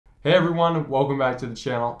Hey everyone, welcome back to the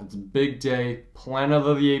channel. It's a big day. Planet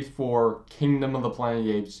of the Apes 4, Kingdom of the Planet of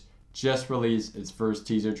the Apes just released its first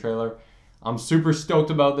teaser trailer. I'm super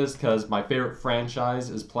stoked about this because my favorite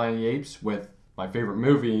franchise is Planet of the Apes, with my favorite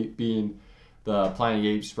movie being the Planet of the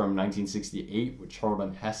Apes from 1968 with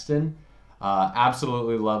Charlton Heston.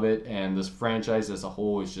 Absolutely love it, and this franchise as a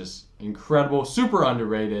whole is just incredible, super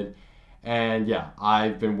underrated. And yeah,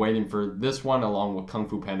 I've been waiting for this one along with Kung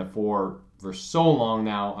Fu Panda 4 for so long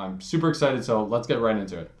now. I'm super excited, so let's get right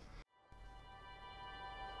into it.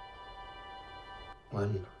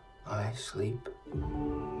 When I sleep,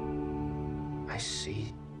 I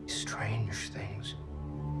see strange things.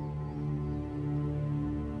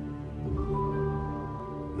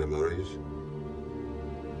 Memories?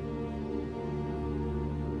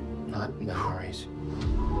 Not memories.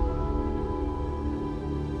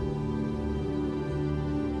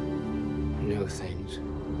 New things.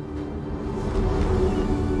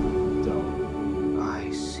 So, I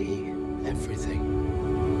see everything.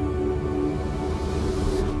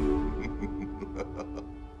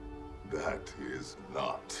 That is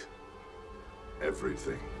not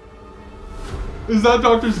everything. is that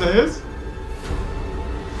Dr. Zayas?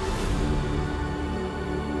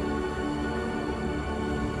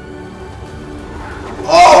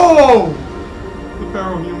 Oh! The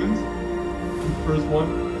Pharaoh humans. The first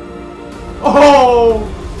one. Oh!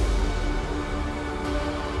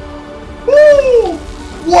 Woo!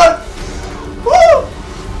 What? Woo!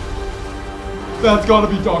 That's gotta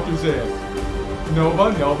be Dr. Zayas. Nova,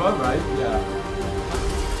 right? Yeah.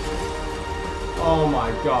 Oh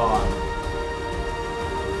my god.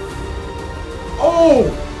 Oh!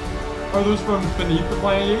 Are those from Beneath the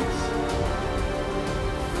Planet of the Apes?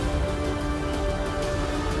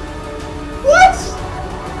 What?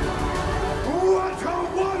 What a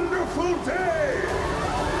wonderful day!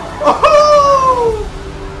 Oh!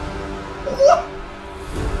 What?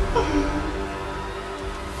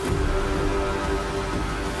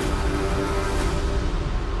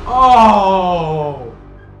 Oh!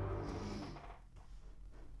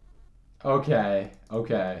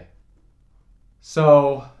 Okay.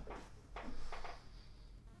 So,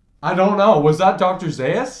 I don't know. Was that Dr.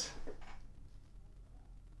 Zayas?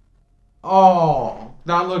 Oh,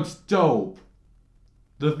 that looks dope.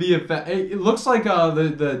 The VFX, it looks like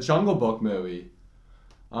the Jungle Book movie.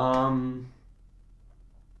 Oh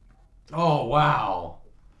wow.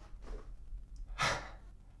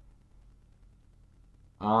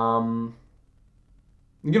 I'm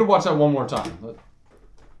gonna watch that one more time.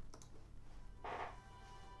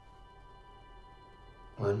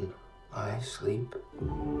 When I sleep,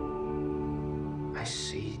 I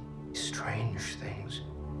see strange things.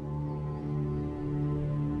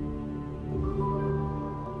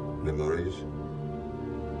 Memories?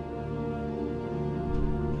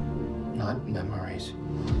 Not memories.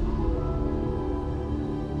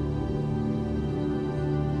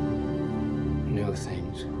 New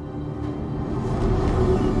things.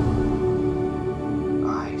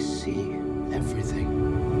 I see everything.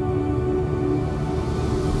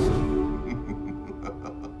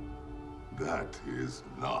 That is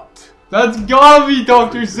not. That's gotta be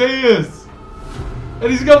Dr. Zayas!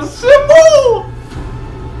 And he's got the symbol!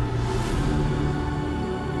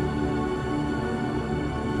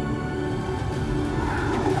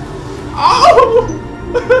 Oh!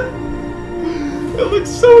 It looks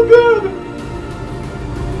so good!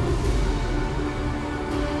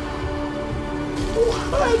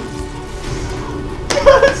 What?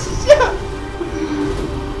 Yes! Yeah!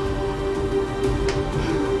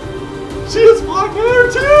 She has black hair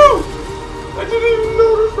too! I didn't even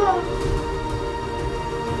notice that!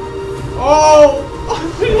 Oh!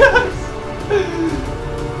 Yes!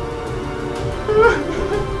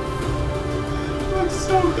 Looks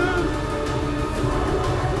so good!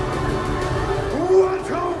 What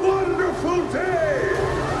a wonderful day!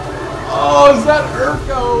 Oh, is that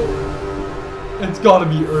Urko? It's gotta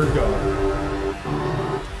be Urko.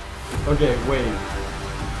 Okay, wait.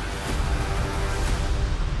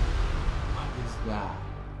 What is that?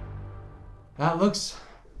 That looks...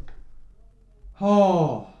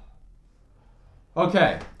 Oh.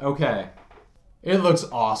 Okay. It looks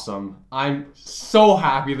awesome. I'm so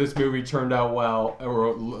happy this movie turned out well,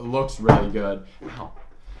 or looks really good.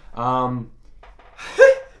 Ow.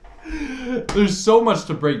 There's so much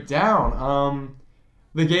to break down.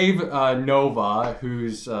 They gave Nova,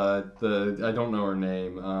 who's I don't know her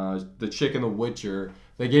name, the chick in The Witcher,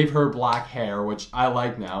 they gave her black hair, which I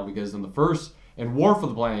like now, because in War for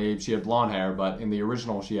the Planet of the Apes she had blonde hair, but in the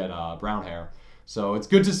original she had brown hair. So it's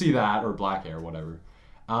good to see that, or black hair, whatever.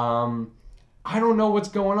 I don't know what's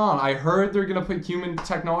going on. I heard they're gonna put human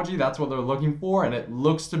technology. That's what they're looking for, and it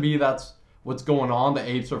looks to be that's what's going on. The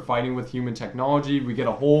apes are fighting with human technology. We get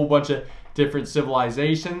a whole bunch of different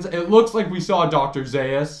civilizations. It looks like we saw Dr.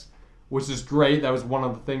 Zaius, which is great. That was one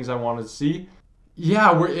of the things I wanted to see.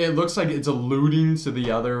 Yeah, it looks like it's alluding to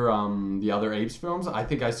the other Apes films. I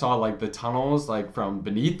think I saw like the tunnels like from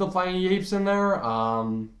beneath the Planet of the Apes in there.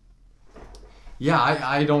 Yeah,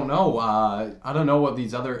 I don't know. I don't know what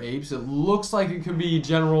these other apes. It looks like it could be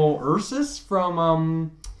General Ursus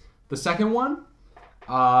from the second one.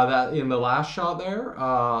 That in the last shot there.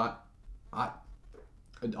 I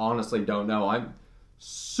honestly don't know. I'm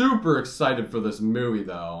super excited for this movie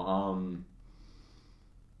though.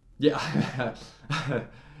 Yeah,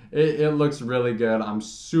 it looks really good. I'm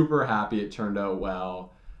super happy it turned out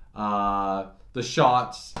well. The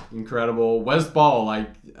shots, incredible. Wes Ball,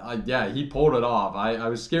 yeah, he pulled it off. I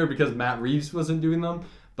was scared because Matt Reeves wasn't doing them,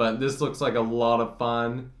 but this looks like a lot of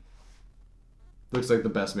fun. Looks like the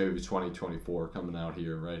best movie of 2024 coming out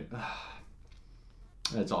here, right?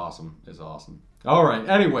 It's awesome. It's awesome. All right,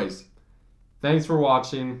 anyways, thanks for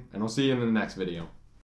watching, and I'll see you in the next video.